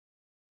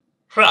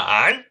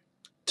1,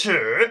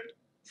 2,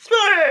 3!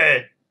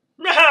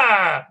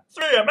 Haha!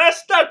 3MS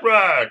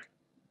Network!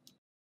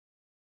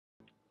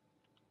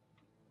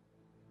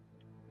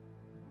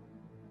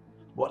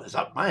 What is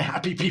up, my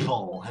happy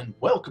people, and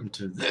welcome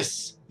to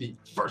this, the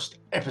first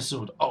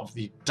episode of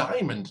the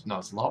Diamond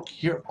Nuzlocke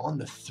here on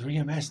the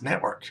 3MS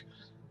Network.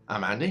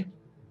 I'm Andy,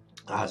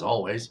 as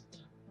always,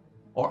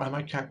 or am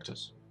I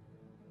Cactus?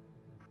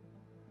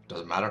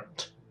 Doesn't matter.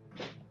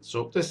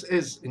 So this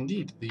is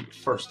indeed the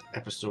first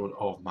episode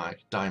of my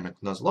Diamond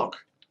Nuzlocke.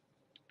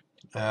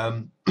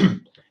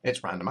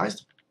 It's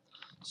randomized,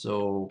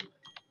 so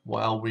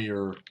while we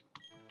are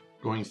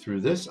going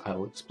through this,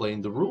 I'll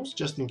explain the rules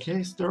just in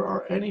case there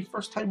are any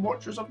first-time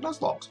watchers of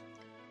Nuzlocke.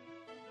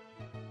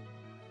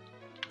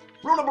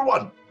 Rule number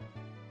 1.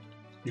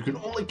 You can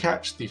only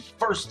catch the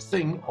first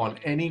thing on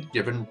any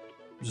given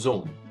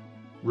zone.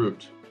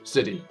 Route,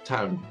 city,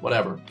 town,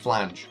 whatever,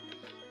 flange,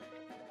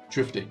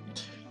 drifting.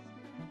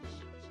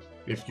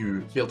 If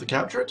you fail to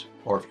capture it,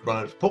 or if you run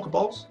out of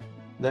Pokeballs,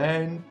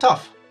 then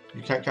tough.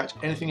 You can't catch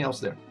anything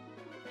else there.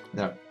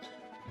 Now,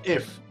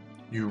 if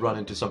you run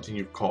into something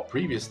you've caught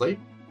previously,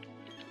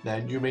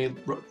 then you may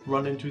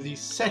run into the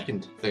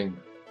second thing.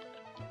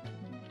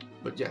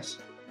 But yes,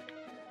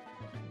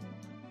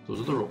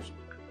 those are the rules.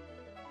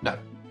 Now,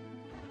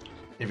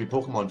 if a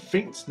Pokemon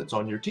faints that's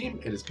on your team,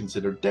 it is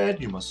considered dead.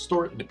 You must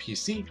store it in a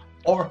PC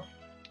or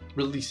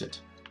release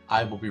it.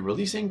 I will be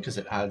releasing because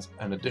it adds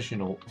an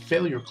additional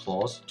failure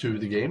clause to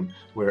the game,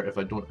 where if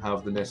I don't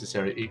have the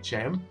necessary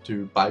HM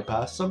to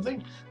bypass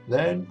something,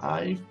 then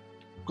I've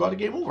got a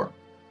game over.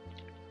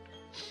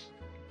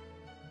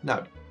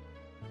 Now,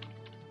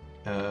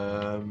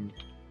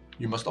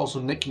 you must also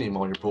nickname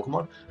all your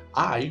Pokemon.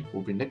 I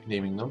will be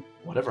nicknaming them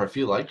whatever I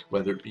feel like,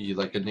 whether it be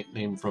like a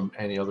nickname from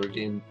any other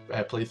game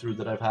playthrough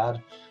that I've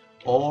had,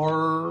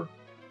 or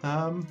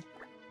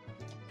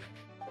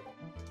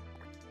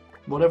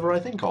whatever I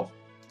think of.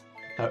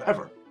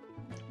 However,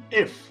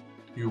 if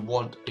you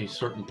want a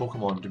certain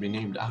Pokemon to be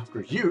named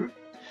after you,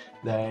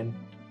 then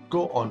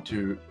go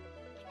onto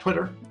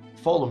Twitter,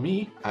 follow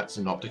me at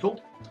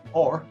Synoptical,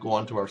 or go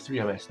onto our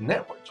 3MS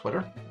Network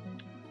Twitter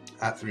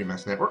at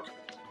 3MS Network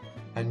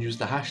and use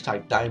the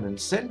hashtag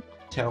DiamondSyn.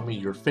 Tell me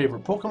your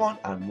favorite Pokemon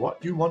and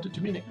what you want it to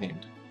be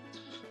nicknamed.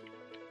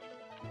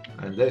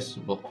 And this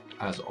will,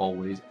 as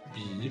always,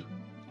 be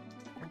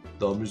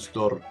the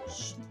Mr.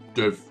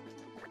 Steve.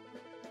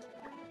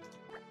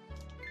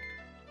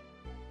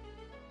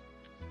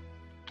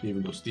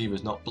 Even though Steve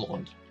is not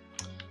blonde.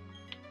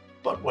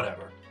 But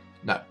whatever.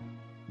 Now,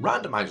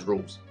 randomized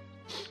rules.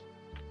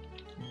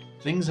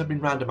 Things have been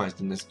randomized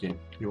in this game.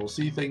 You will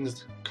see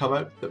things come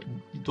out that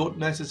don't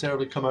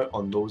necessarily come out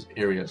on those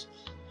areas.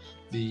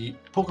 The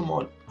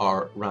Pokemon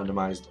are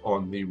randomized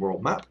on the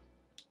world map.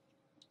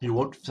 You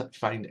won't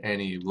find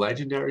any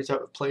legendaries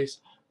out of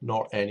place,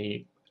 nor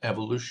any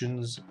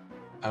evolutions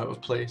out of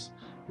place.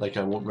 Like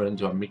I won't run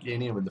into a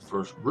Meganium in the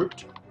first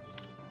route.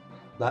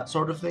 That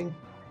sort of thing.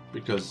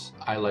 Because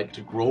I like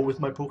to grow with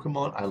my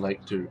Pokemon, I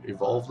like to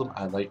evolve them,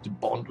 I like to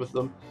bond with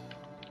them.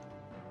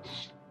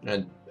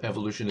 And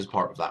evolution is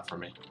part of that for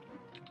me.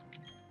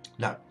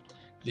 Now,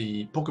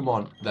 the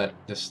Pokemon that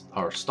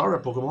are starter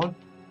Pokemon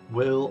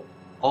will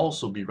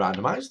also be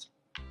randomized,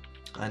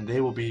 and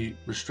they will be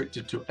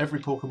restricted to every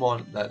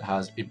Pokemon that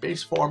has a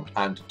base form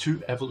and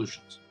 2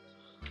 evolutions.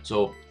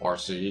 So,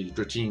 Arcee,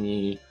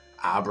 Dratini,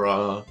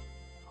 Abra,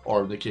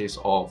 or in the case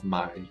of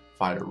my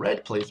Fire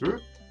Red playthrough,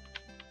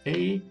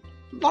 a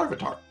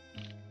Larvitar.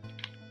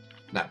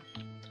 Now,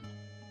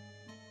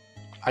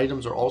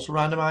 items are also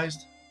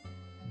randomized,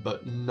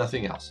 but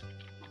nothing else.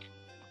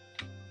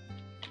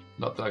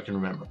 Not that I can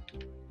remember.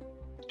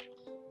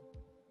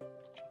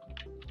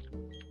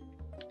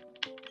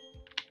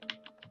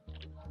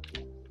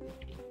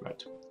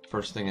 Right,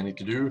 first thing I need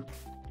to do,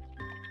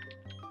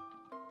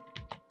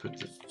 put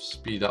the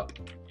speed up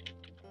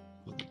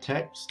with the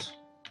text.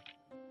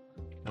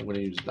 I'm going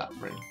to use that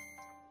ring.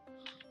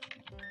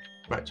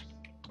 Right.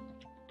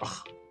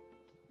 Ugh.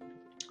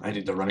 I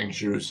need the running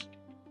shoes.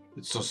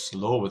 It's so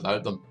slow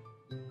without them.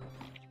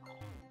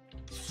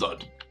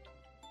 Thud.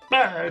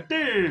 Ah,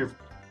 Steve!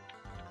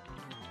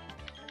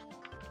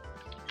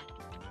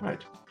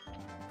 Right.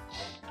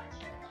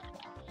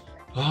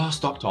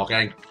 Stop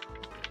talking.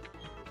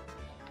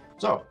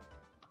 So,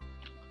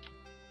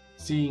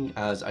 seeing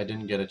as I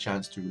didn't get a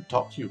chance to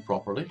talk to you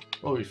properly,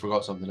 oh, we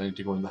forgot something. I need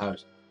to go in the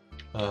house.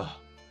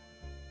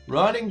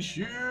 Running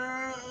shoes.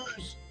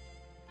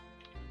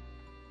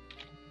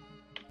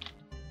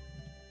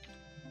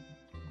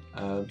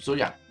 So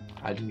yeah,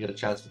 I didn't get a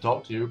chance to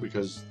talk to you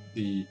because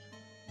the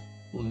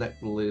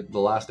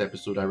last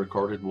episode I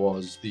recorded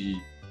was the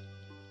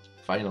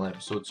final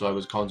episode, so I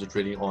was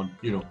concentrating on,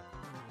 you know,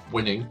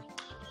 winning.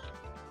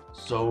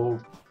 So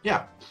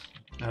yeah,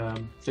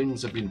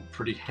 things have been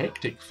pretty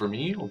hectic for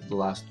me over the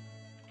last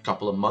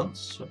couple of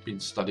months. I've been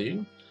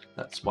studying.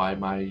 That's why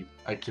my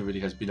activity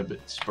has been a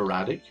bit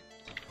sporadic.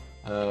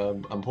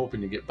 I'm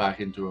hoping to get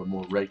back into a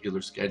more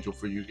regular schedule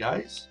for you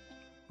guys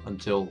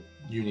until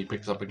uni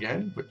picks up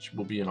again, which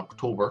will be in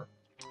October.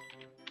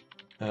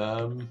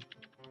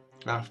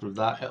 After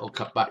that, it'll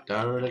cut back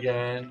down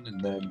again,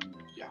 and then,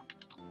 yeah.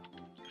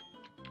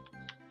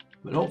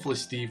 But hopefully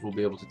Steve will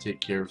be able to take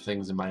care of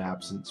things in my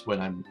absence when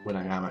I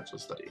am actually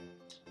studying.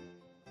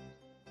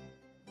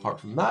 Apart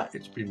from that,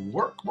 it's been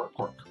work, work,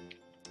 work.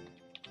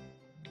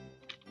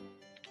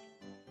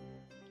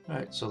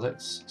 Right, so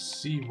let's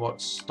see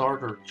what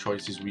starter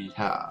choices we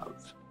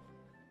have.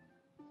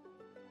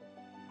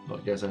 I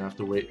guess I have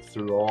to wait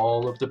through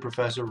all of the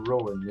Professor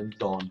Rowan and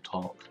Dawn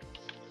talk.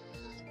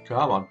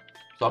 Come on,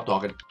 stop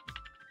talking.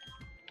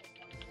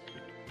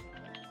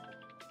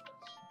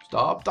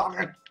 Stop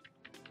talking!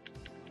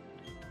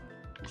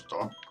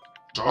 Stop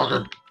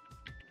talking!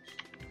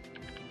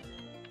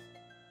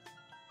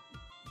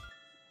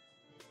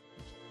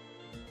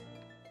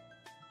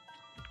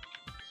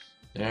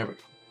 There we go.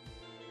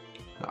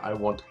 Now I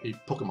want a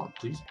Pokemon,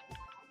 please.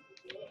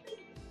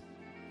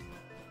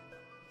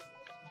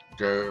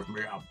 Give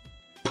me a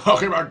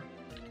Pokemon!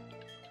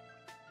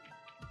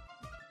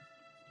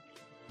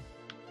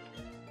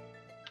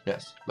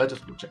 Yes, let us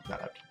go check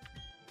that out.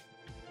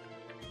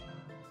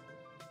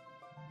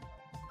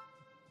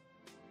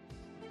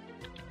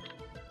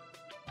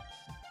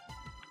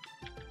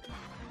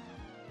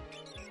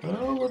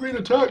 Oh, we're being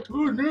attacked!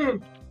 Oh no!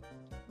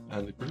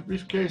 And the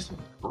briefcase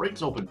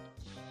breaks open.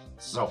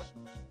 So,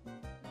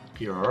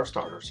 here are our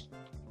starters.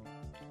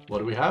 What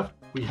do we have?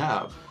 We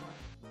have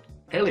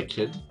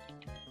Elekid,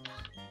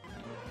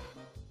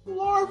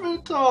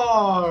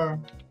 Larvitar,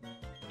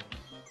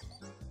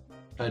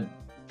 and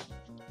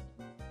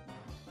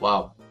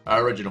wow,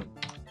 our original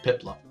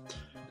Piplup.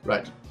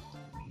 Right.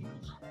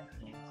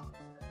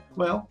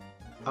 Well,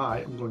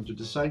 I am going to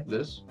decide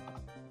this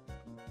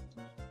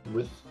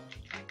with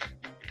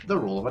the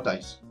roll of a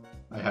dice.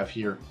 I have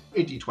here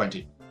a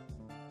d20.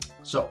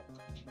 So,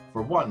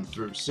 for 1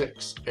 through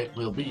 6, it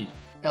will be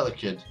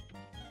Elekid.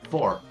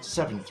 For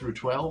 7 through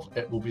 12,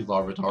 it will be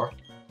Larvitar.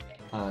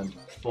 And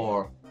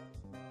for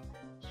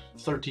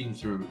 13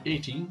 through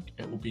 18,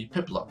 it will be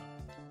Piplup.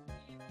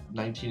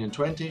 19 and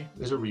 20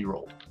 is a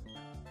reroll.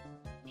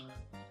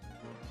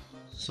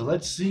 So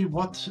let's see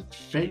what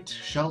fate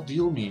shall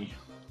deal me.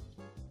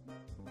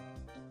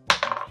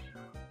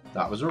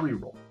 That was a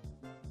reroll.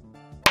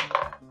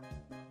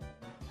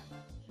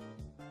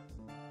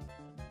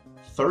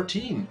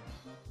 13.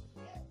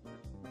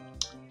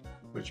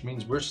 Which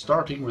means we're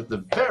starting with the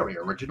very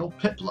original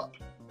Piplup.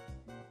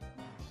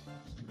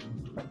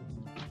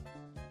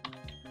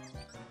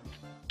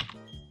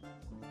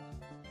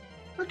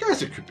 I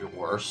guess it could be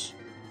worse.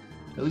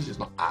 At least it's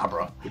not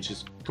Abra, which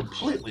is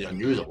completely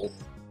unusable.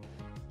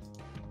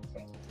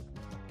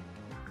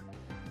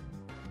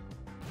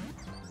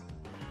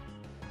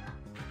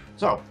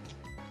 So,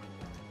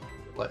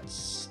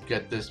 let's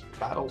get this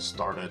battle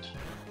started.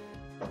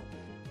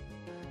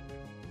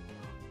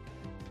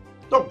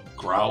 Don't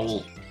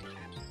growl!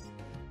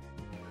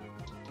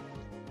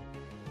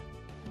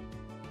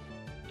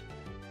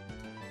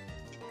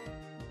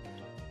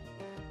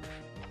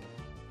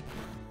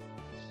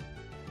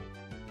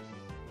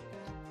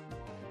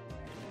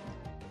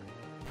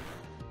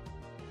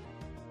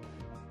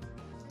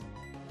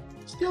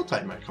 Steel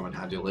type might come in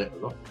handy later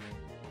though.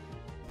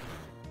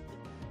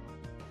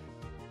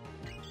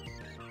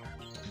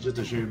 Just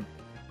a shame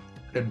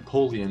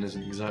Empoleon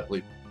isn't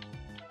exactly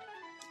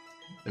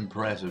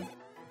impressive.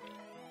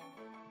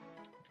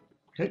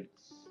 Okay.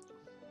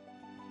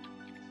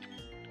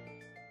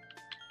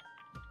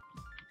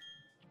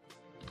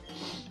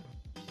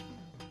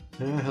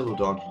 Hello,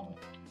 Dawn.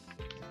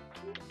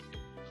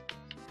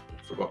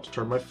 Forgot to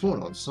turn my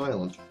phone on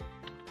silent.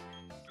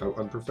 How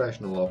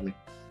unprofessional of me.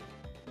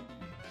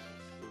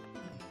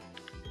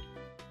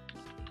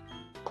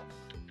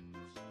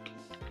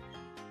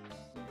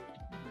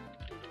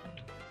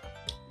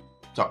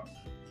 So,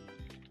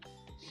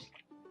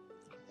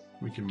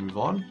 we can move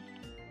on.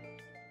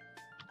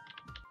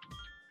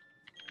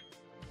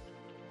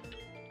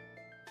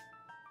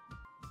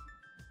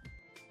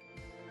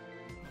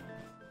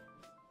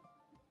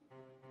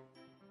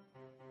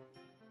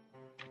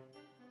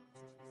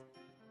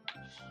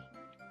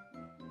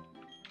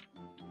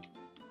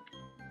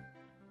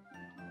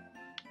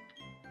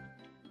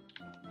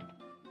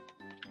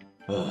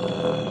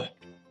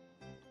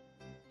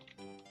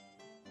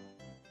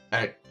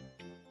 Hey.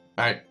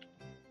 Hey.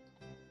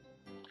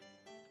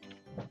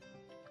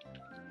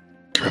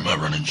 Give me my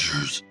running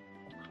shoes.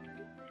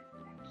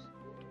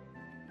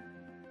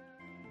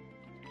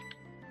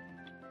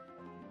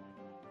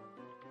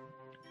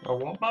 I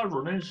want my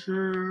running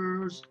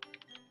shoes.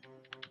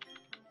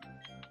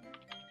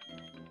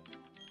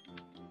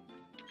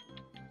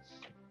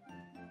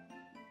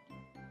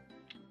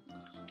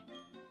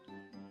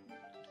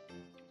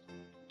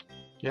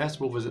 Yes,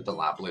 we'll visit the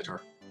lab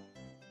later.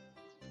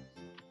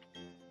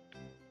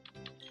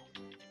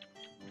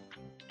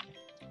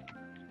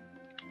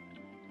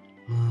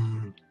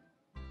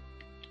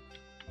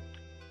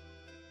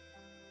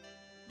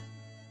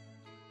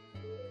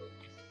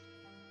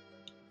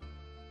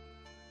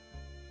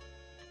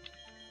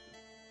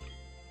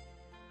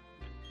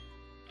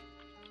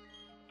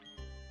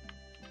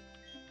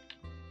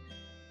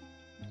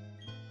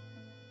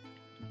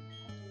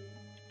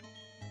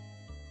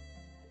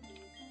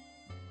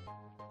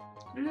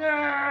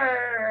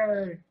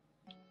 Yay!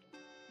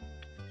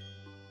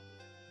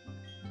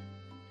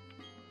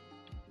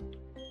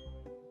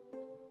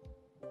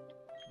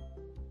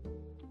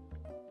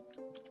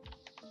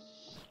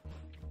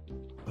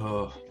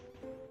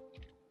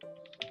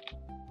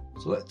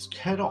 So let's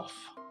head off.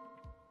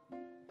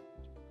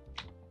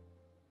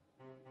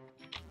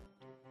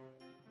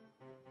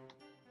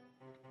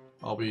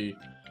 I'll be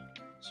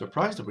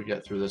surprised if we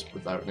get through this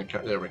without an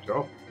encounter. There we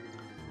go.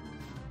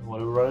 What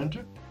do we run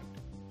into?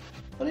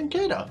 An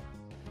Incada.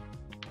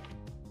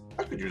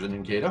 I could use an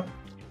Incada.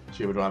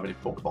 See if we don't have any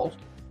Pokeballs.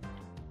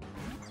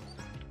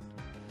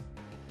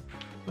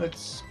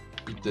 Let's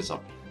beat this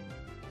up.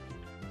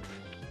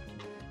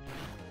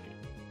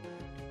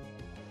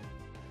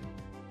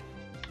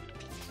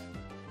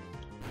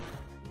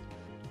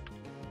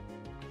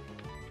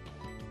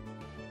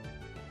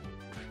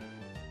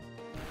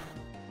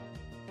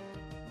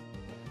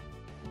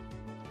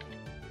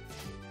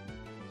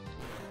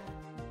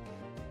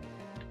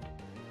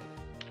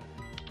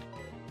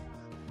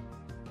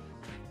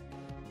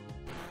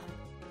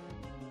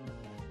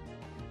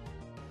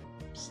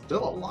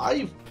 Still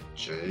alive?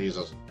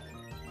 Jesus.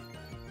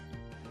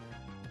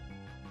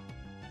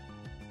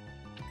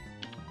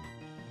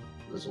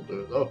 This'll do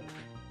it though.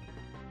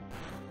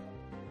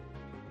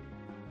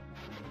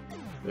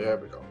 There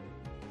we go.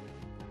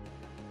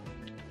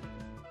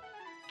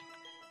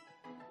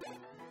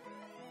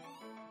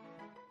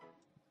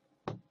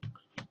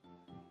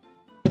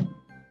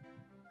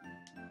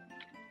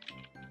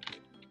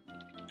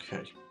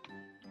 Okay.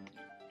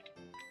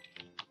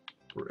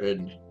 We're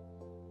in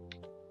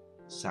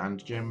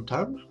Sand Gem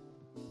Town.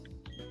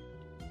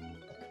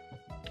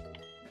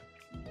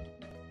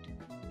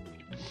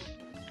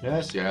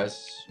 Yes,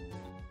 yes.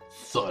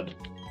 Thud.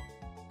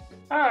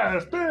 Ah,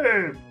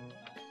 Steve!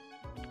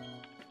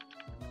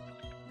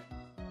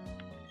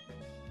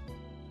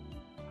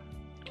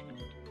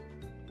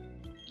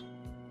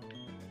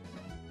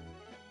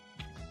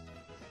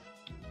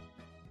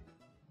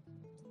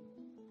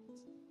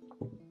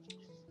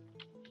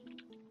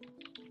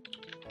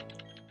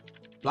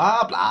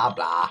 Blah, blah,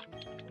 blah.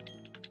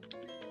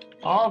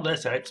 All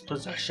this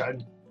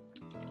exposition.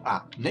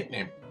 Ah,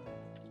 nickname.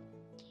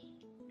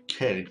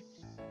 Okay.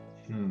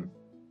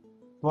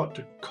 What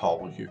to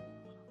call you?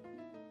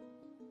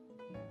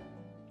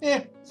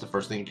 It's the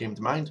first thing that came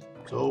to mind.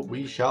 So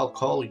we shall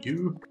call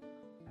you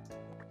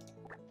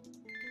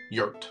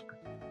Yurt.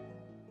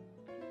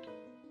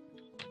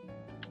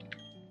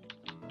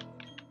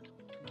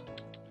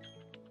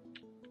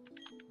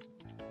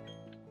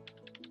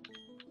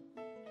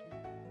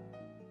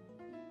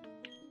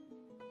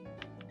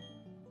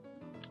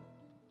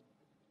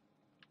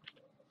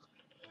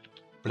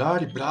 Blah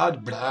blah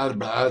blah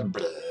blah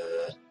blah.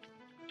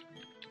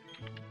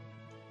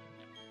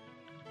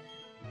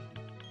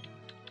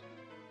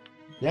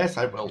 Yes,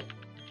 I will.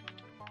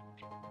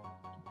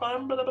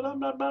 Bum, bum, bum,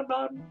 bum, bum,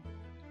 bum.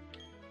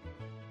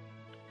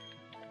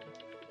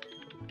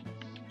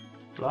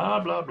 Blah,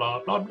 blah, blah,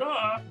 blah,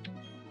 blah.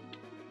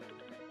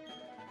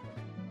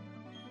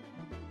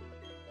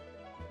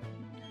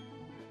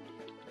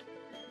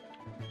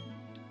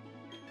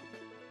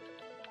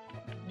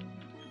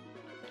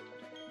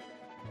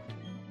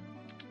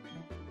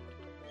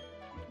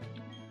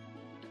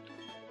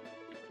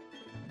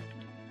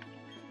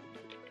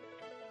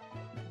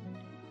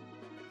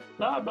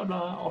 Blah, blah, blah,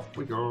 off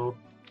we go.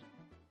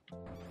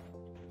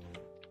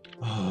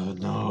 Oh,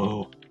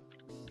 no.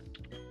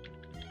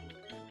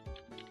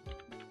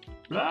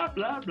 Blah,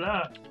 blah,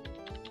 blah.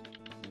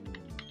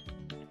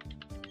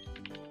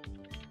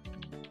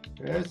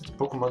 Yes, it's a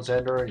Pokemon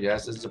Center.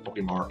 Yes, it's a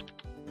Pokemon.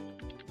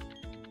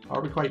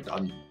 Are we quite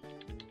done?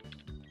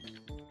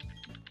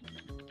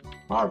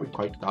 Are we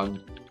quite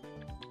done?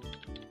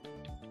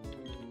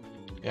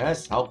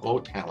 Yes, I'll go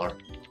tell her.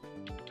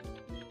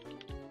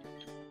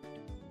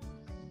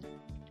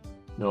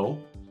 No,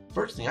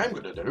 first thing I'm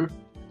gonna do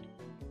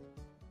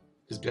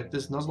is get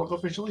this Nuzlocke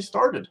officially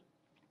started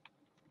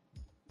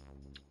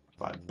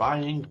by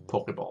buying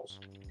Pokeballs.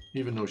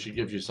 Even though she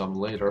gives you some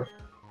later,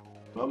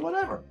 but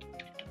whatever.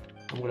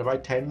 I'm gonna buy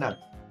 10 now.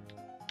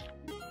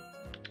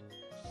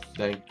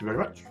 Thank you very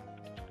much.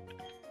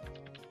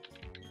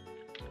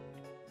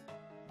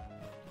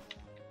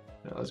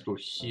 Now let's go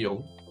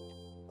heal.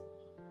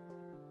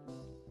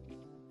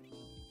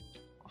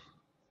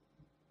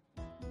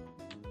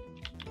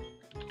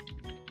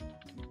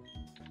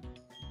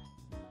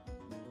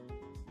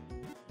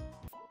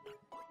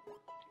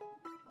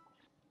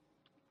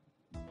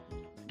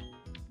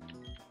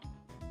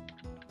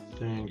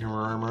 Thank you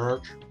very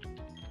much.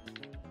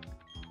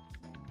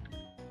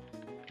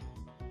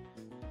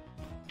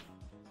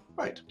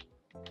 Right.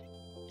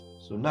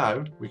 So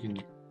now we can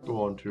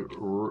go on to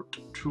Route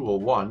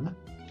 201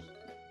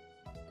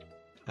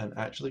 and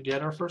actually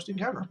get our first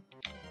encounter,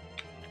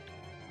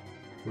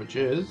 which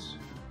is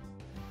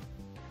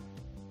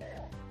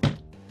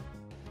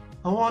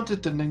I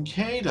wanted the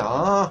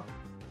Nincada.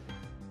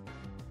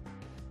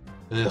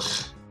 Ugh.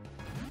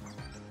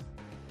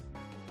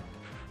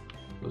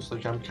 Looks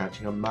like I'm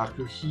catching a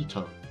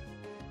Makuhita.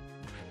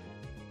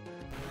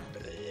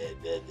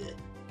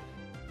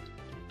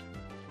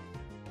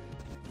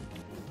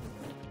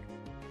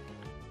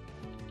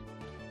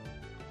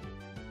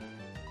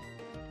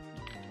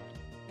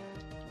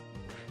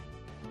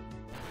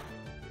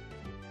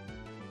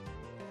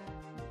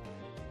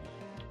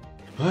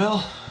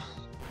 Well,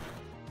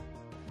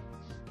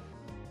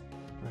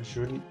 I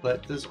shouldn't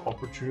let this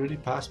opportunity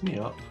pass me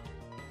up.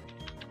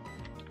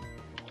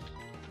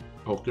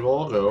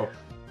 Pokeball go.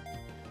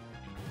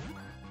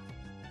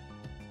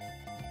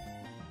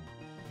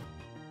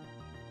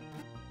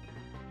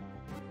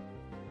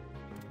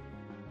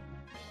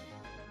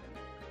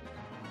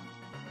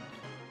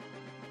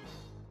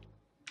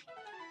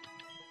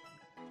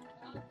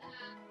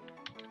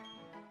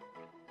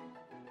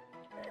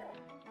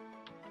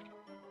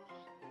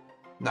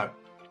 Now,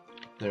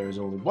 there is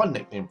only one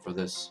nickname for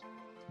this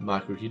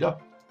Makuhita.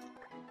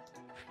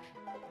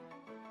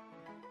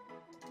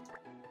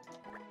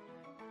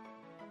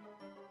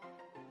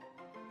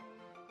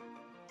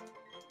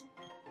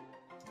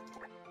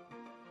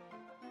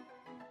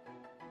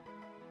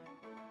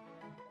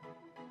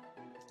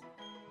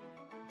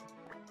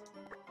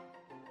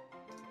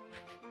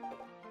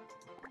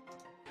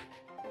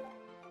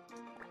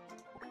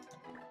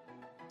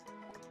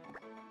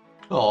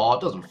 Oh,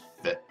 it doesn't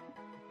fit.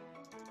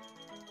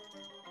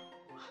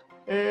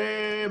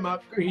 Hey,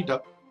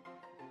 Makuhita.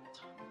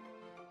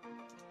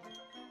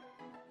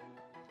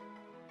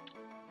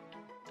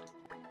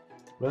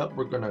 Well,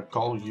 we're gonna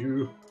call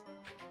you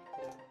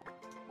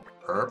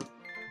Herb.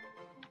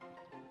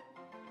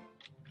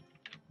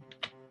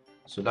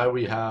 So now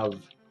we have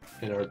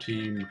in our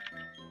team,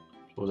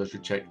 I suppose I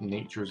should check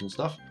natures and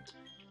stuff.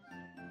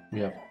 We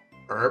have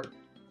Herb,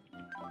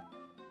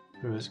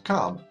 who is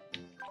calm,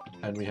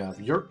 and we have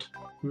Yurt,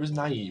 who is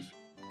naive.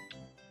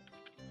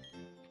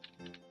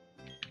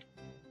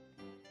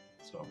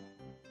 So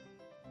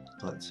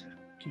let's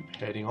keep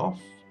heading off.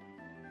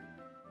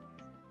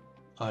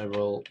 I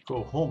will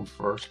go home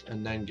first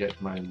and then get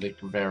my Lake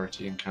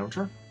Verity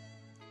encounter.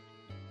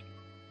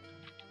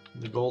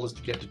 The goal is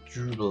to get to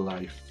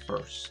Jubilee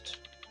first.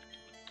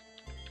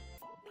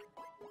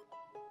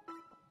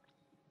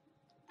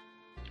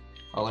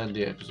 I'll end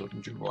the episode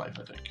in Jubilee,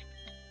 I think.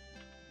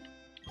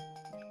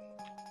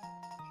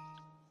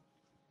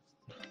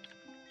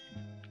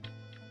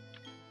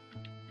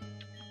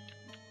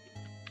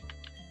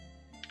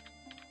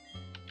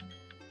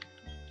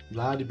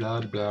 Blah de blah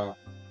de blah.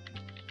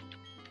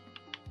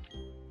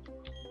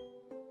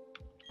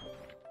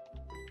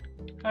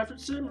 Haven't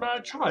seen my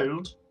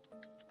child.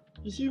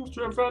 He seems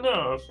to have run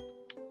off.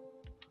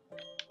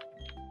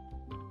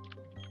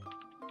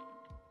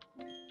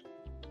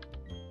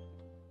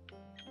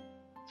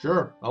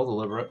 Sure, I'll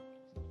deliver it.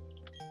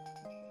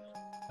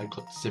 I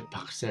click sit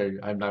back there.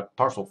 I'm not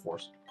parcel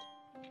force.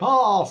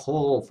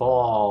 Parcel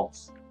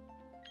force.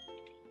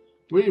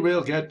 We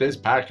will get this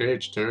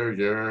package to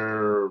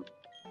you.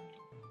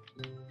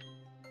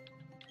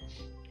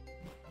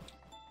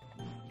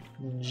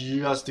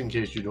 Just in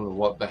case you don't know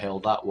what the hell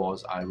that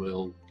was, I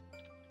will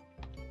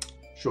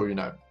show you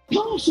now.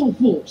 Parcel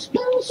force!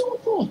 Parcel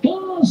force!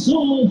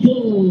 Parcel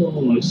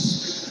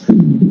force!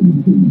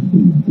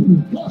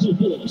 Parcel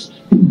force!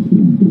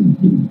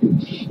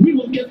 We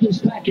will get this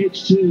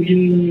package to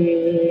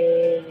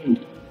you!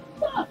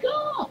 Fuck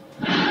off!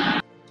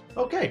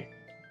 Okay.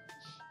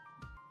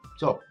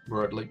 So,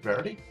 we're at Lake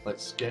Verity.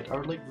 Let's get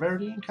our Lake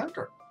Verity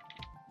encounter.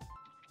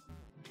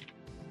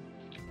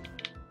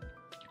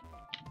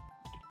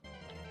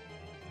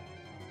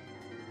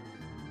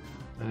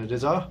 And it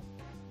is a...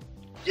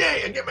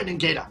 Yay! I get my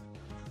Ninkata!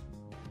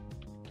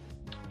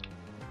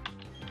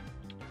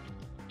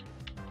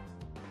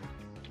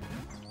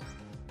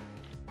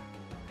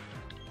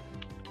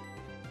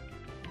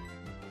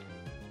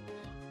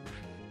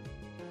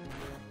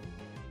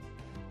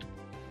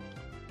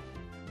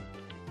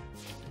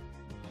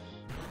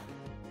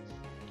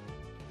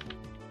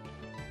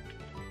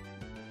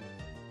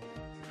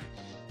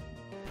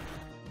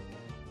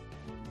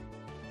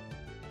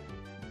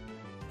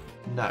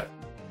 Now,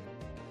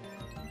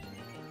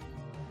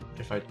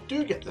 if I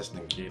do get this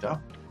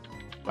Ninkata,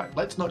 right,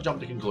 let's not jump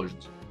to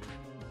conclusions.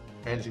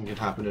 Anything can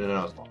happen in an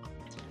Nuzlocke,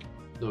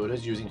 though it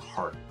is using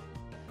heart.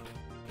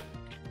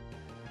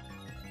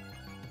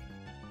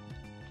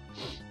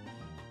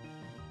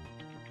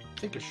 I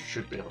think I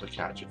should be able to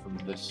catch it from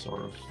this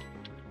sort of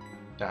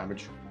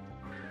damage.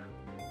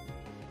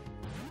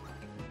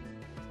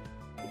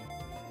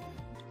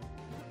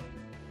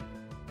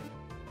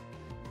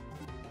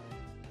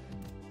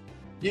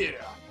 Yeah!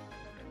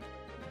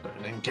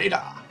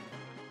 Ninkata!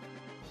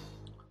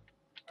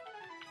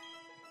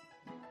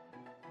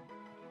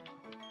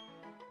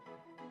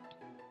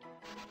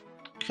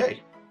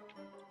 Okay.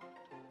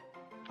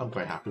 I'm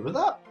quite happy with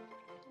that.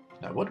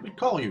 Now, what do we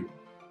call you?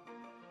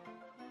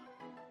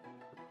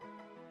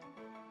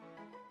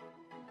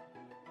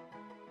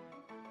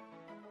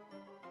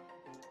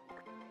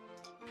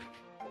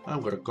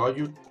 I'm gonna call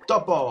you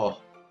Topo!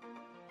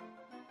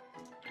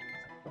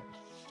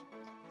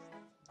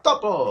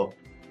 Topo!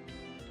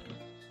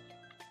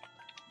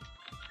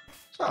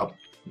 So,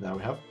 now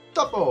we have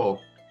Topo,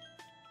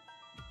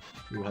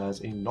 who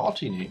has a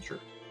naughty nature.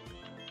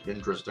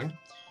 Interesting.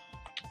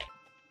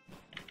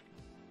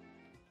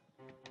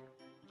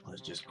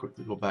 Let's just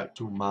quickly go back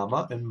to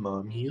Mama and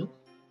Mom Heal.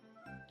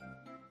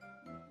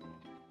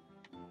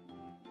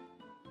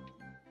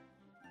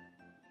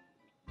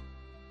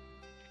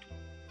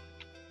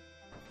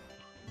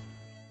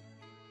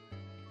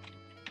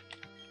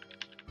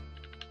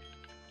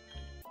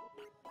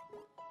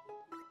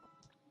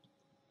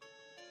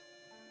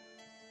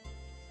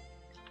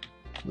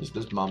 At least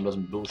this mom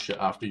doesn't bullshit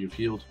after you've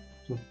healed.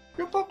 So,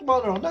 your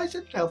Pokemon are all nice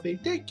and healthy.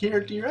 Take care,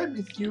 dear. I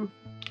miss you.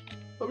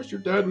 I wish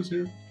your dad was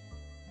here.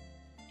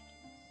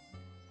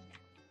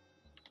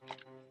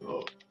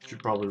 Oh,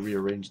 should probably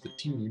rearrange the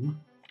team.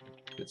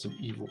 Get some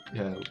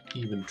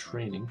even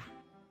training.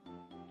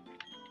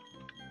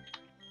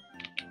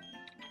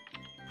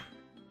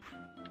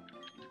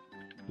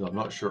 Though I'm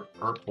not sure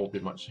Erp will be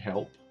much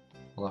help.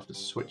 I'll have to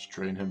switch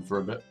train him for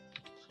a bit.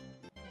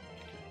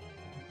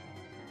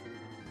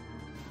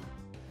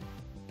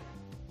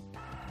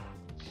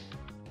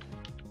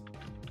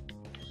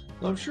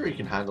 I'm sure he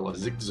can handle a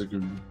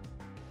Zigzagoon.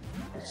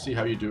 Let's see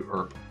how you do,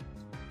 Erp.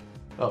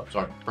 Oh,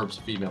 sorry, Erp's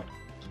a female.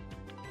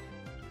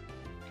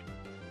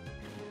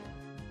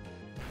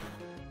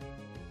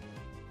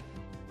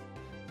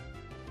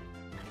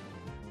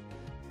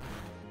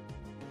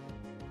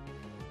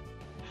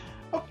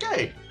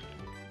 Okay,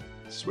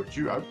 switch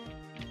you out.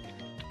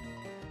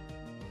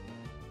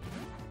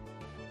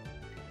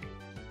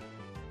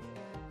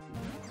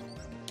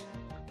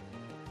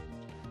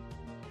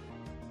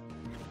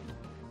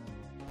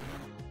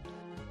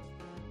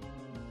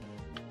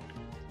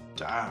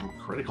 Damn,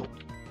 critical.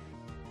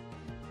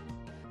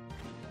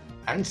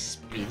 And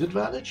speed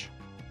advantage?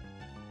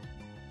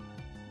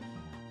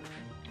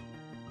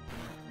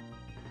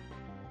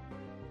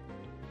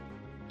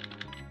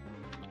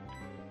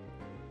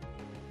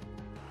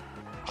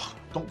 Ugh,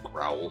 don't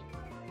growl.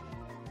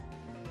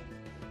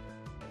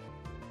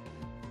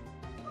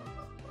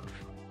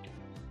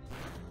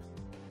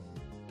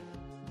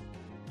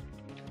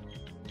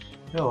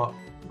 You know what?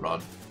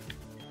 Run.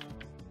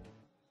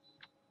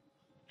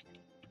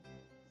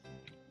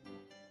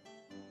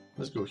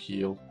 Let's go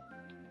heal.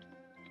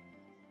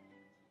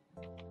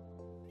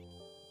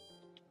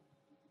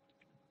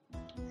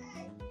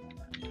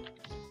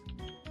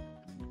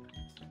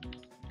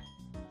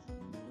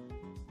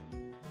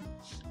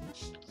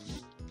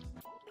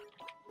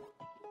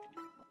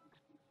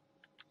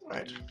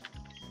 Right.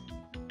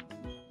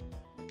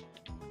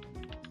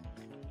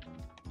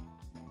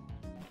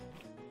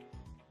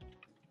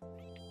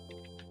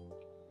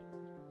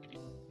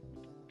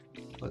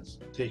 Let's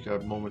take a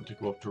moment to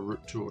go up to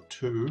Route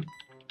 202.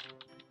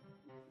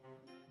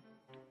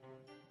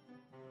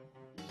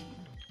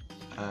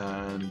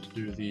 And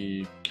do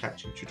the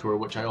catching tutorial,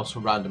 which I also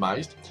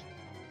randomized,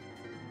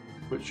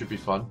 which should be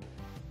fun.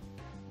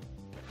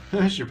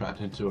 She ran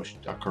into a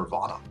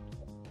Carvana.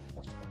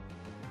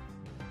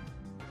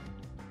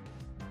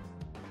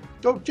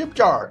 Go Chip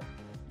Jar!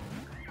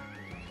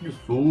 You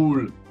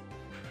fool! You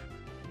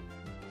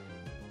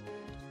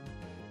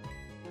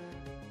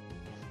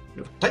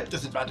have type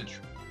disadvantage.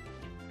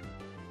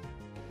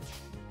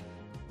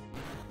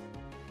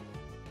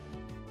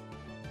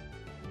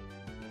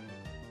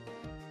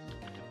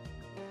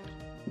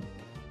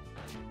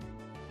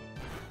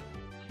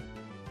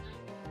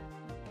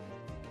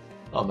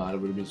 Oh man, it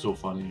would have been so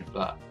funny if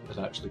that had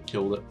actually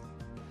killed it.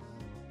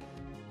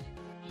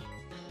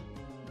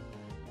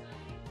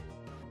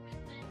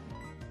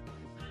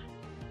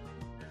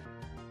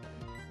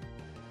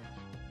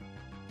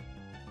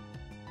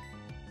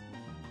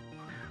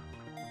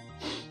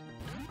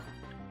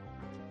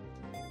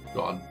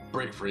 Go on,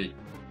 break free.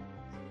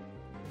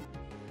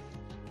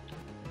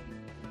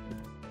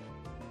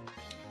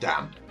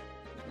 Damn.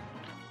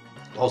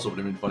 Also would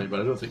have been funny, but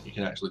I don't think you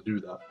can actually do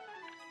that.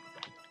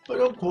 But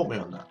don't quote me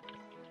on that.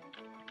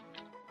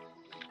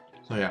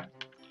 So yeah,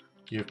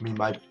 give me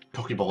my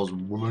Pokeballs,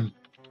 woman.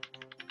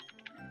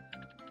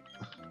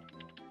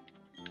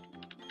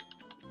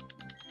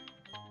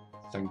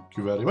 Thank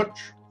you very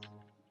much.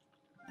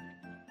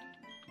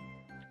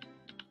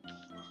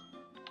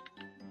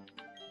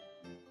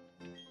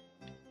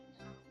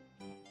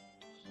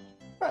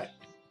 Right,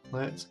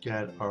 let's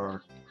get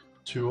our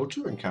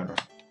 202 encounter.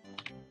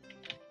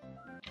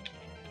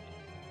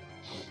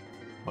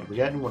 What are we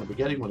getting? What are we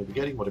getting? What are we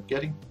getting? What are we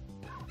getting?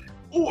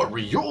 Oh, a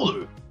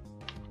Riolu!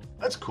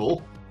 That's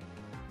cool.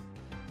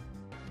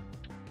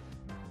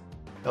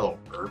 Hello,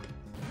 Herb.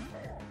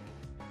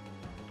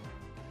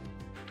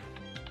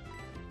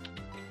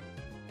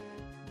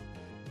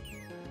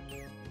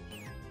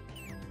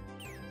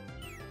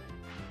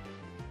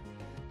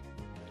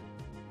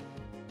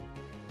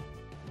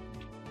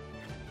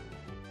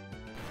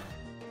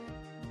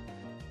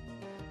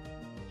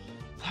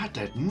 That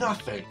did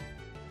nothing.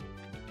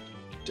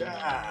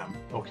 Damn.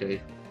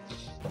 Okay.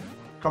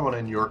 Come on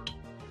in, Yurt.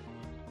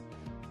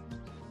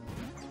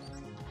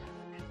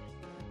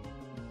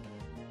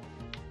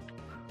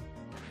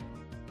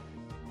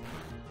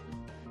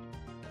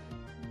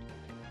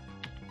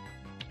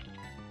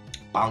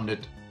 Bound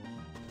it.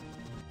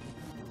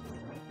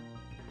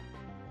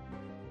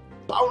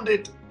 Bound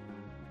it.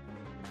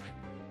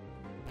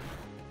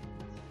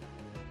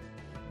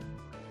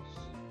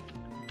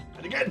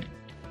 And again.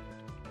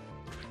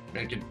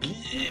 Make it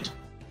bleed.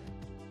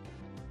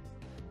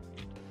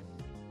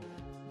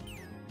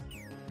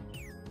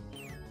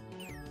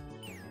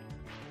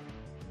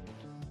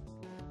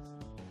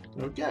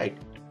 Okay.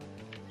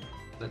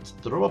 Let's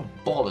throw a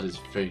ball at his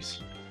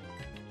face.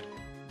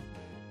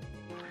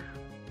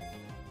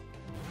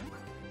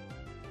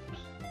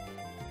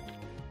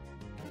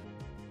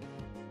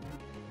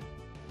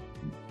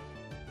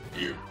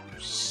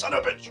 son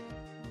of a bitch!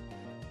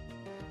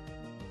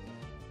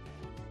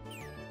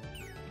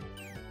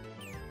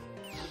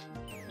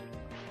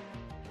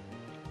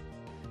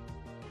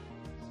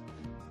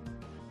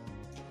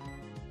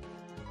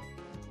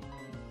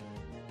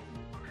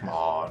 Come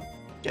on,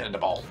 get in the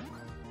ball.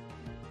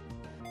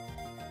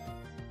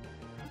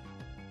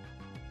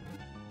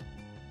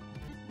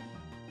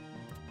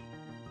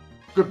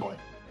 Good boy.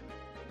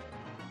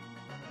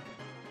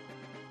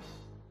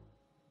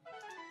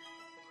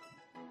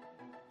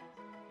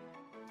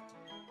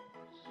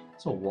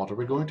 So what are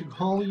we going to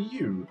call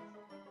you?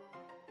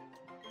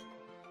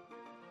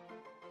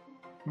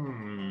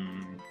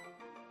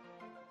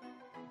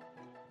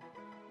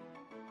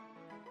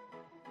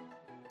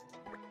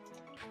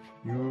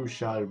 You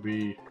shall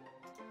be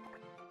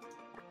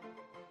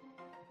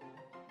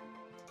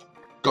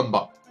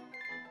Gumba.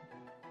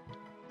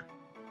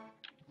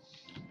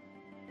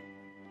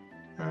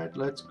 Alright,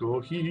 let's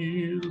go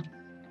heal.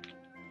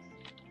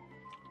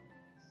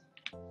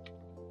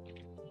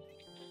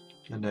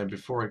 And then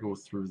before I go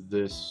through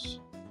this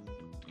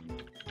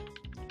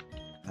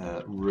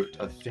route,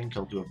 I think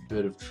I'll do a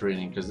bit of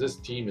training because this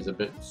team is a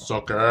bit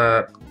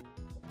sucker.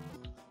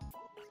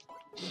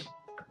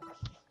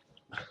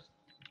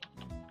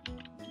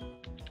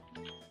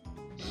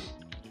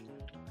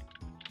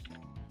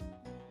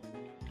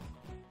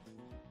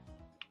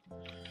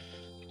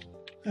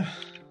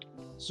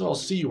 So I'll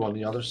see you on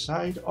the other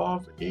side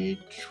of a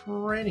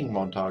training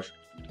montage.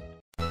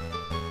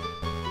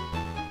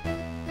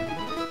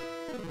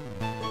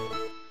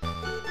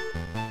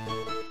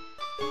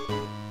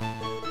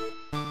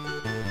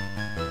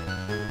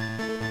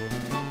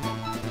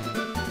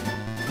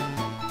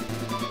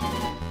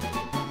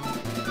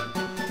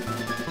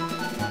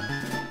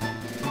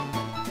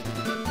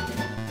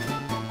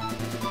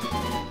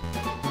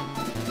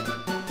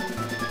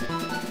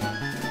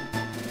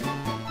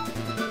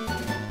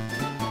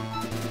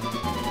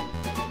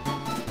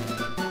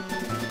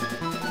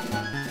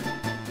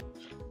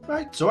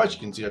 Right, so as you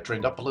can see, I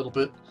trained up a little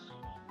bit.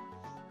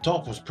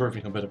 Top was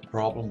proving a bit of a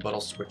problem, but I'll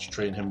switch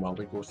train him while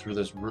we go through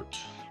this route.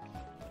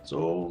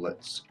 So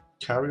let's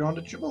carry on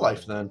to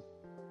Jubilife then.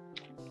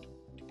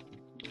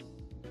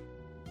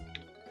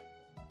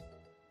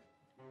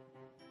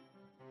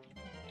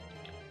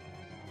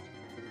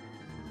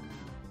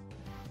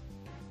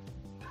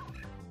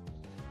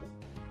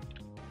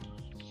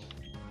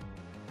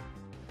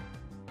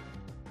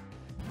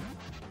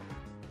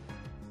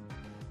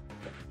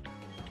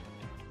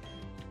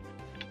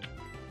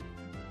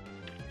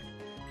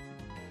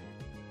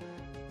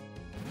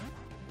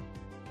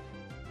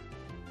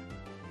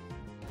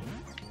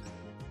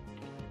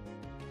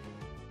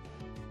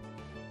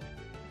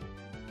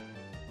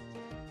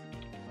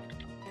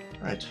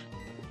 Right,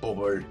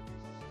 over.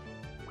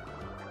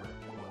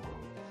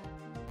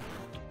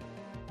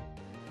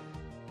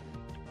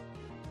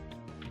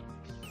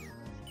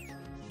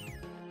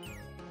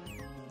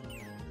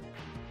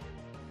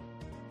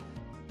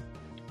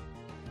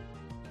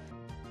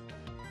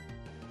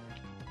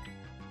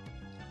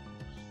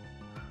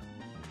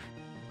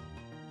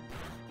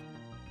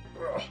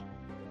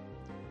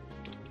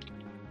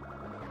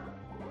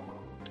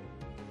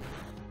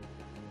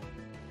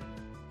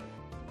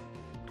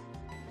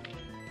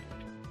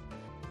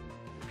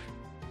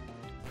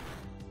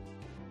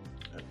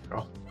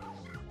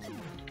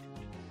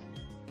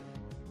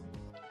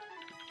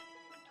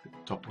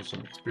 Top with some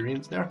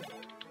experience there.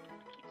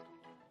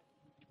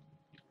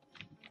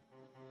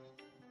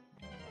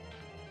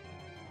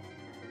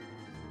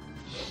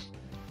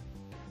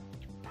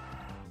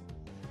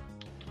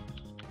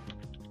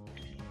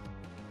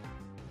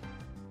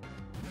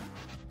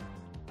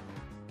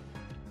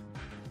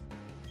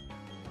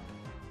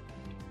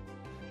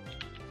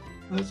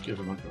 Let's give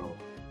him a go.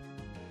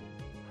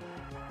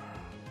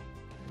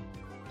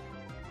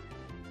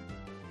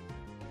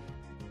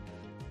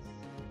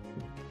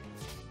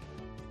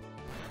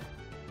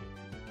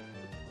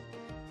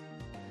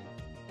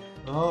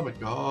 Oh my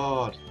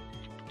god.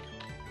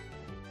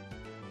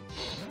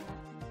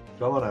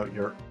 Come on out,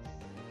 Yurt.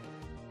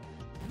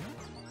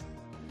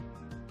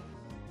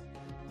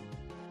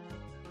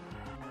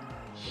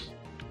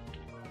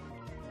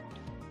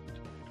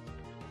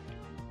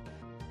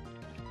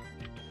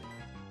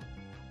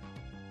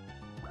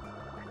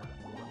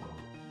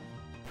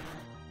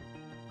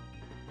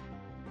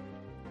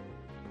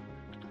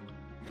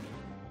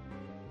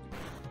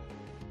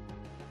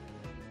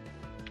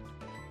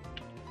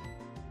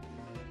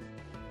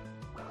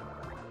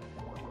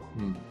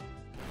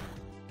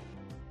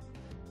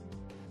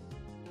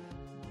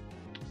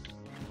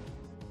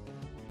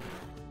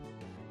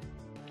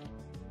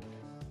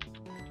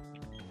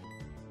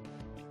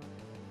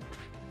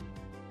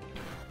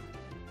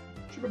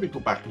 Should maybe go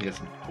back and get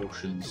some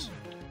potions.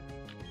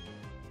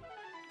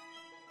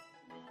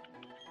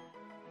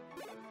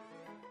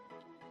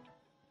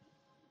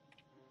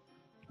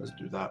 Let's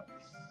do that.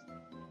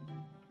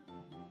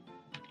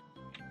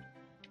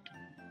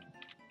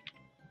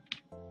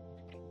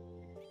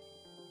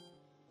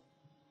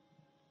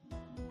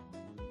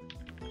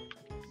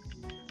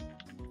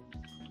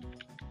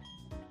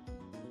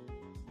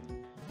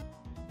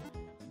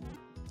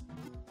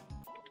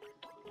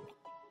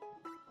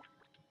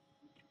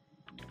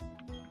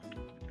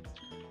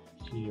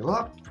 Heal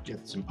up,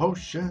 get some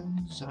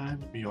potions,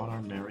 and be on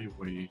our merry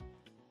way.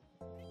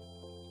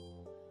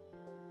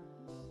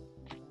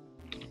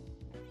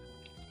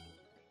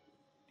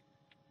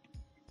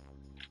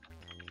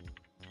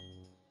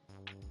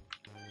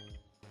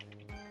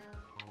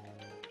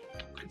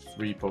 Get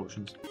 3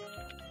 potions.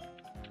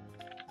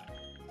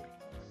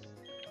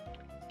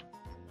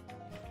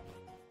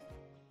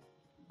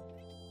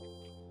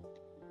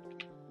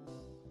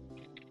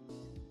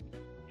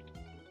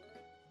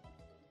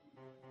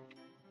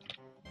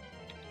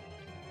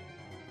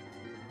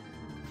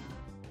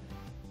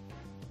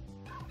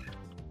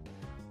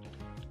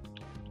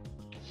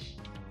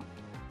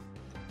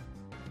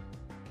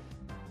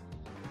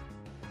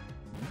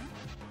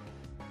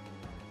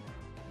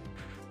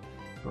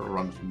 Gotta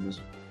run from this.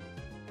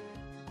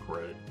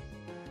 Great.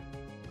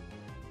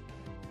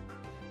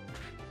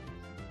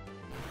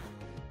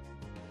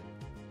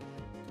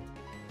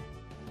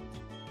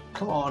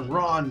 Come on,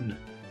 run!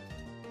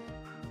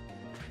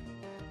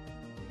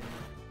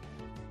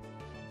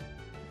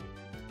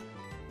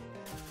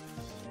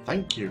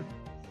 Thank you.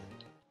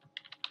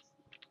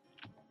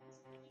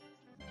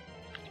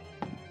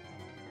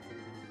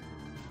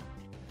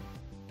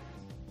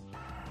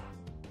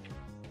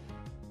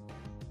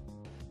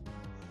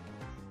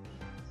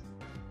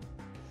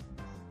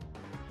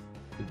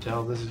 You can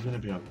tell this is going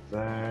to be a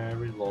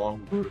very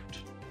long route.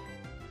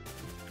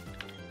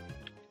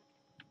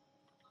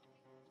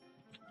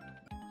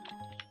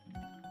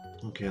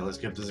 Okay, let's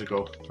give this a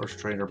go. First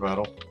trainer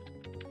battle.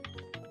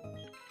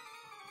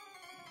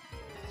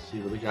 See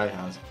what the guy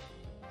has.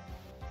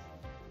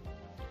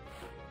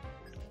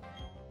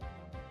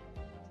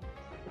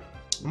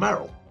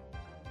 Meryl.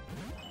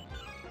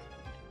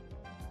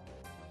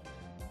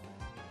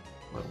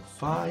 Level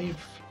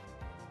 5.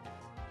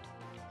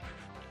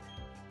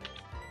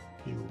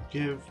 He will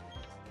give.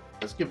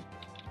 Let's give.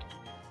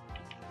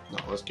 No,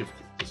 let's give.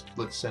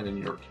 Let's send in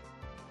Yurt.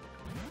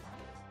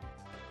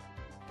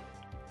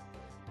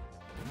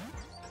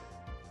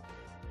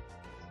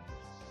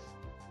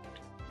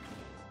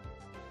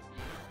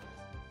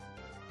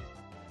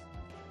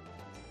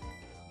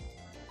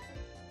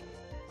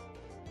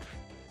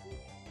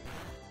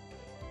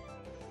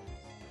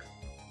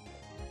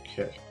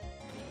 Okay.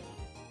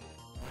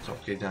 It's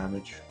okay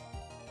damage.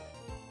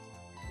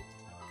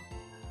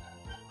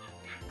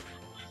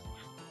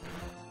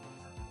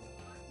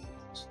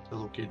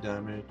 Still okay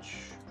damage.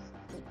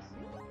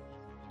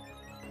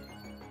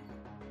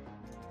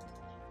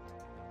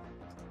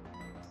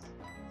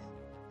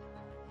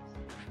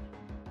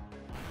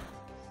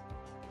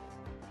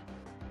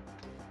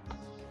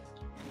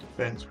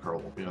 Defense curl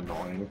will be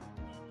annoying.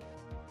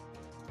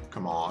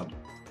 Come on.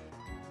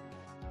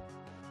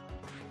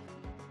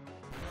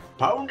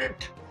 Pound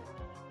it!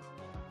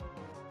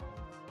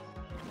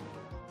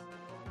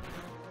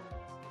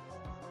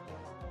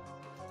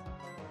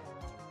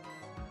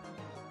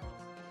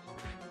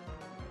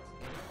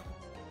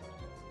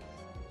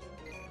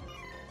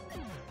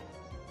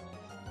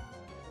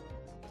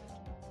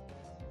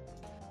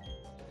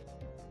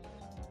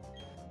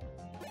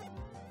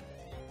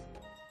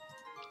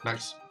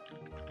 Nice.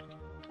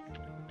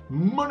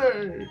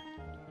 Money!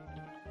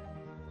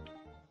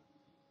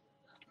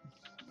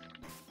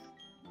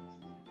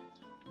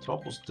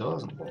 Topple still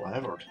isn't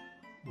levered.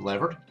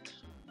 Levered?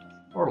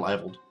 Or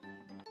leveled.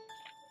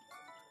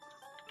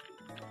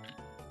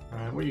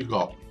 Alright, what you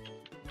got?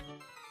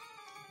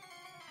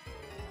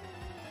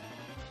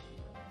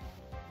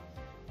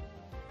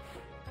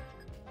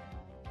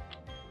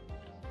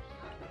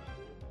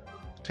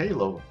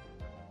 Talo.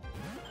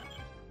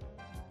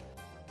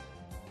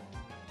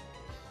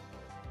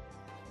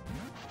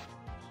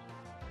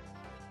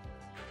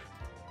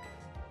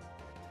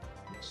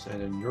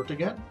 Send in Yurt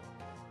again.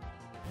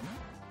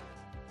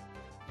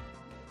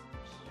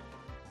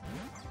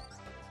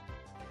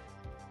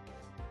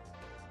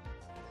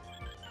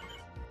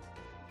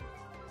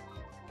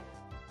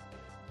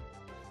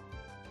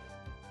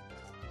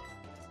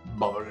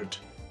 Bubble it.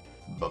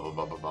 Bubble,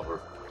 bubble, bubble.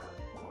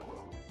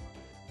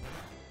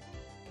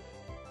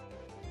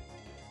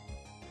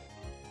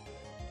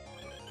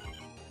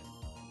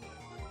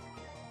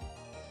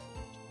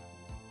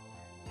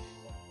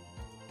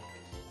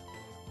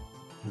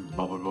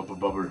 Bubble, bubble,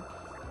 bubble.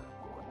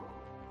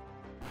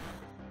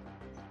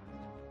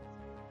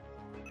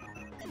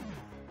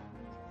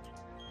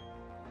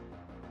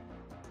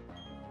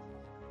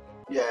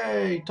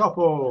 Yay,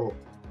 Topple!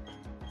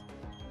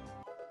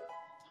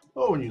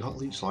 Oh, and you got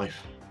Leech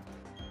Life.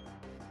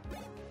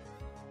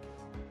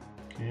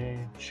 Okay,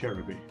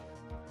 Cherubi.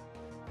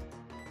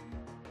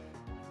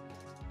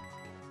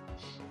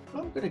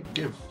 I'm gonna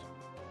give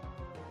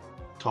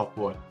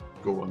Topple a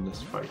go on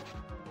this fight.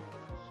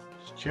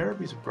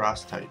 Cherubi's a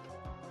grass type.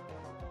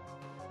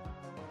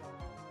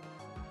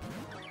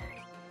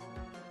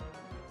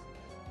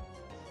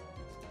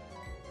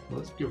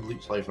 Let's give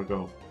Leech Life a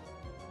go.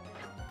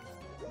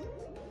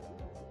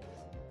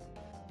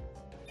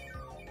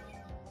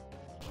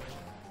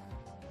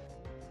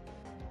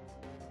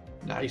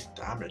 Nice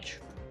damage.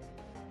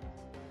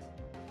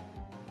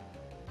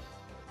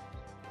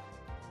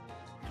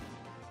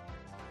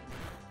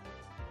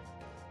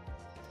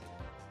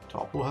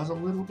 Tapu has a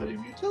little bit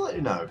of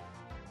utility now.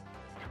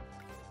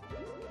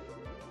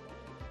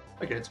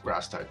 Against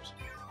grass types.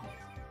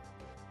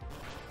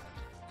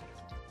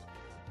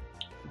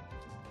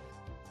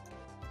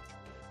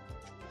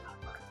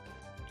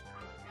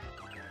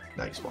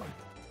 Nice one.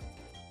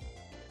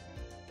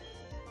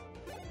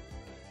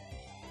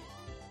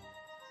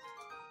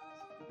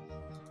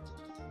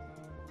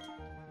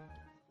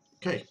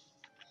 Okay.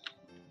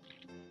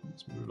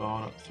 Let's move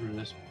on up through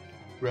this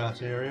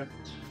grass area.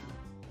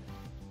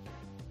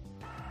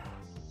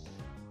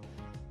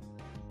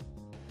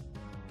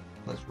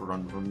 Let's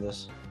run from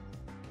this.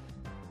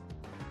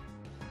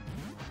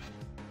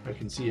 I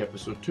can see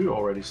episode 2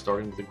 already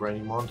starting with the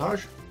grinding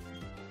montage.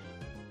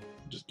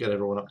 Just get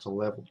everyone up to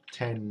level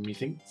 10,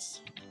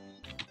 methinks.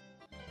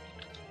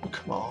 Oh,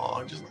 come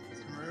on, just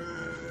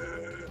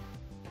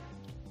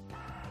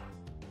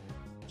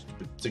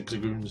stupid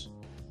zigzagoons.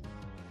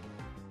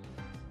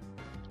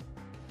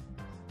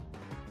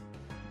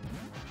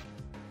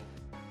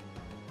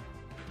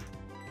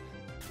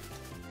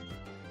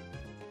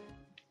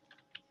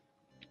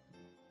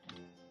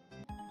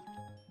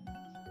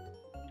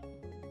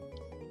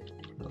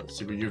 Let's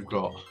see what you've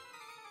got.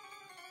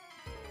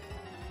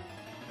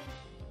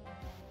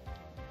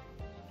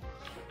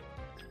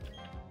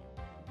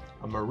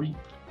 A Mareep.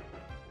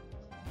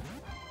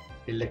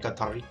 A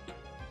Lecatarik.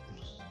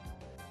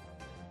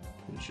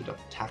 It should have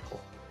tackle.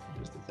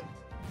 Here's the thing.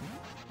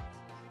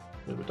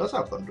 If it does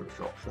have thunder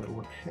shock, then it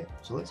won't hit.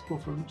 So let's go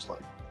for Root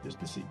Slide, just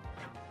to see.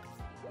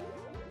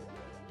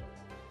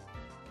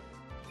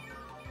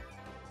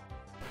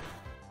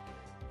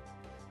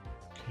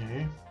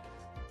 Okay.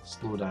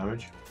 Slow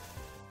damage.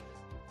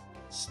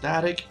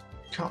 Static.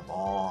 Come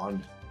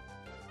on.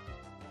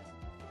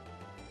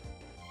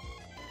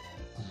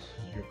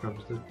 Here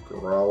comes the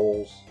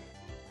growls.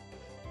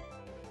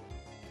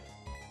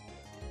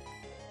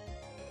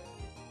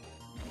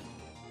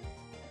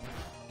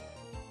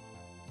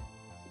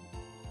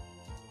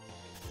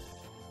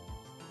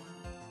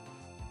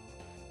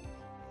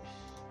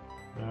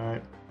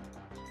 Alright.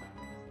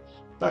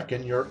 Back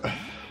in your...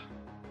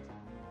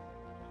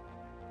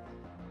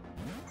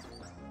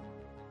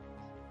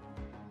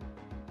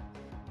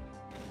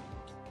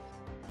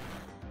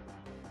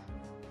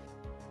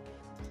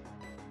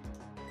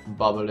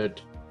 Bubble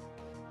it.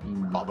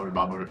 Bubble,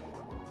 bubble.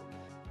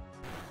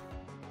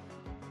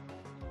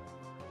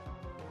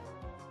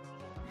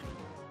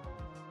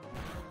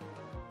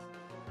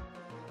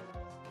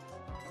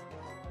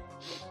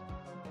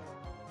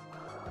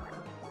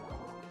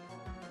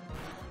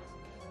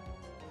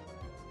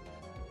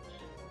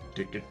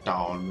 Take it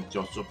down with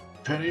your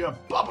superior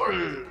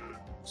bubbles.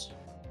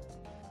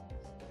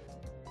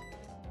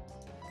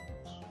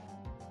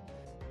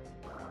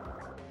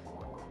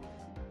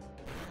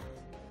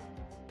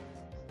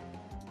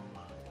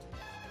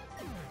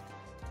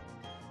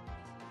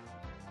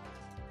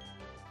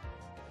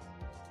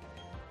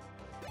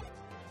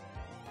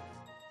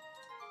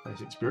 Nice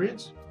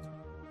experience.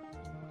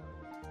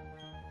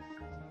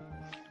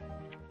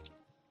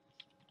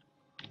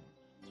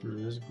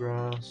 Through this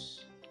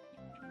grass.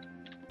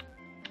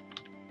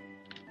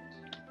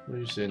 What are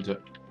you saying to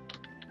it?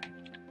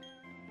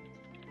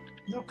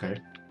 Okay.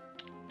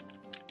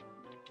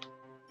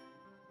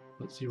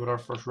 Let's see what our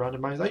first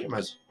randomized item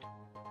is.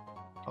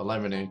 A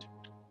lemonade.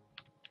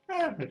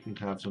 It can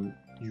have some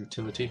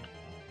utility.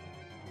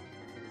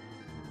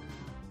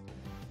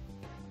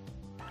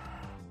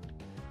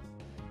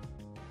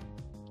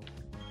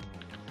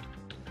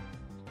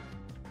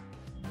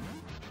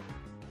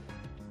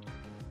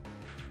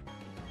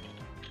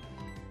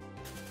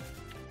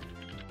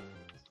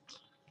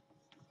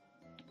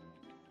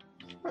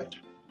 Right,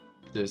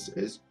 this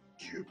is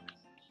cute.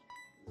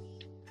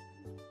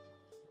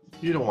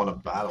 You don't want to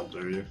battle,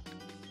 do you?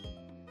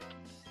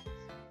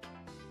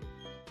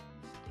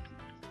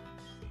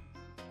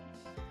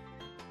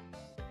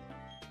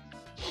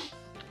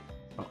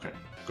 Okay,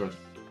 good.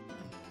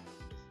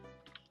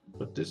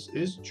 But this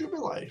is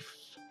Jubilife.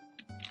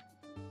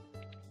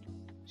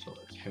 So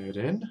let's head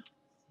in.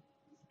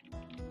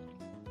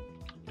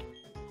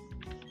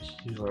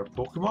 Heal our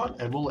Pokemon,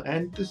 and we'll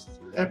end this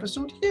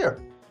episode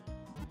here.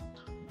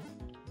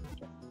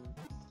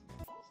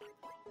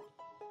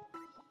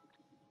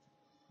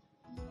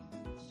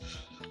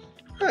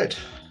 Right.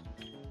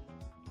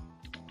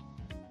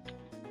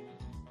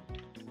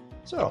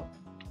 So,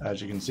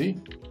 as you can see,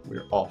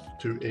 we're off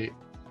to a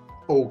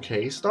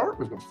okay start.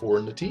 We've got 4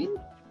 in the team.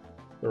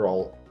 They're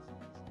all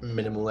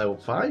minimum level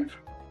 5.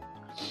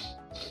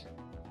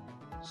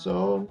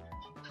 So,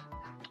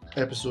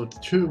 episode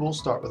 2 we'll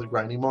start with a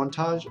grinding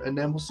montage, and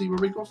then we'll see where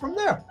we go from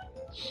there.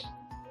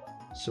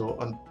 So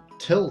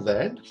until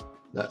then,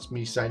 that's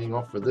me signing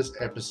off for this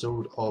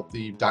episode of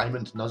the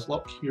Diamond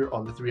Nuzlocke here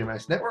on the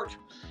 3MS Network.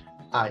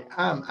 I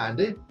am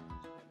Andy,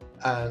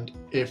 and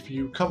if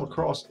you come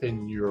across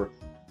in your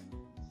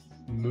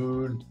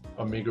Moon,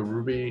 Omega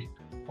Ruby,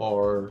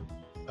 or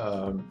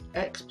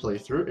X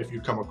playthrough, if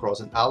you come across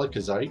an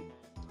Alakazite,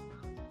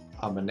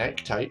 a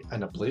Manectite,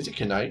 and a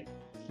Blazikenite,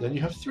 then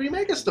you have 3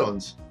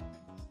 Megastones.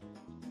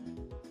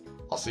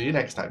 I'll see you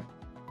next time.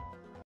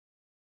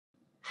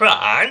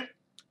 1,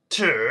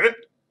 2,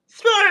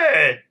 3!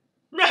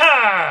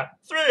 Nah!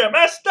 3 of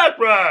my stuck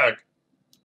work!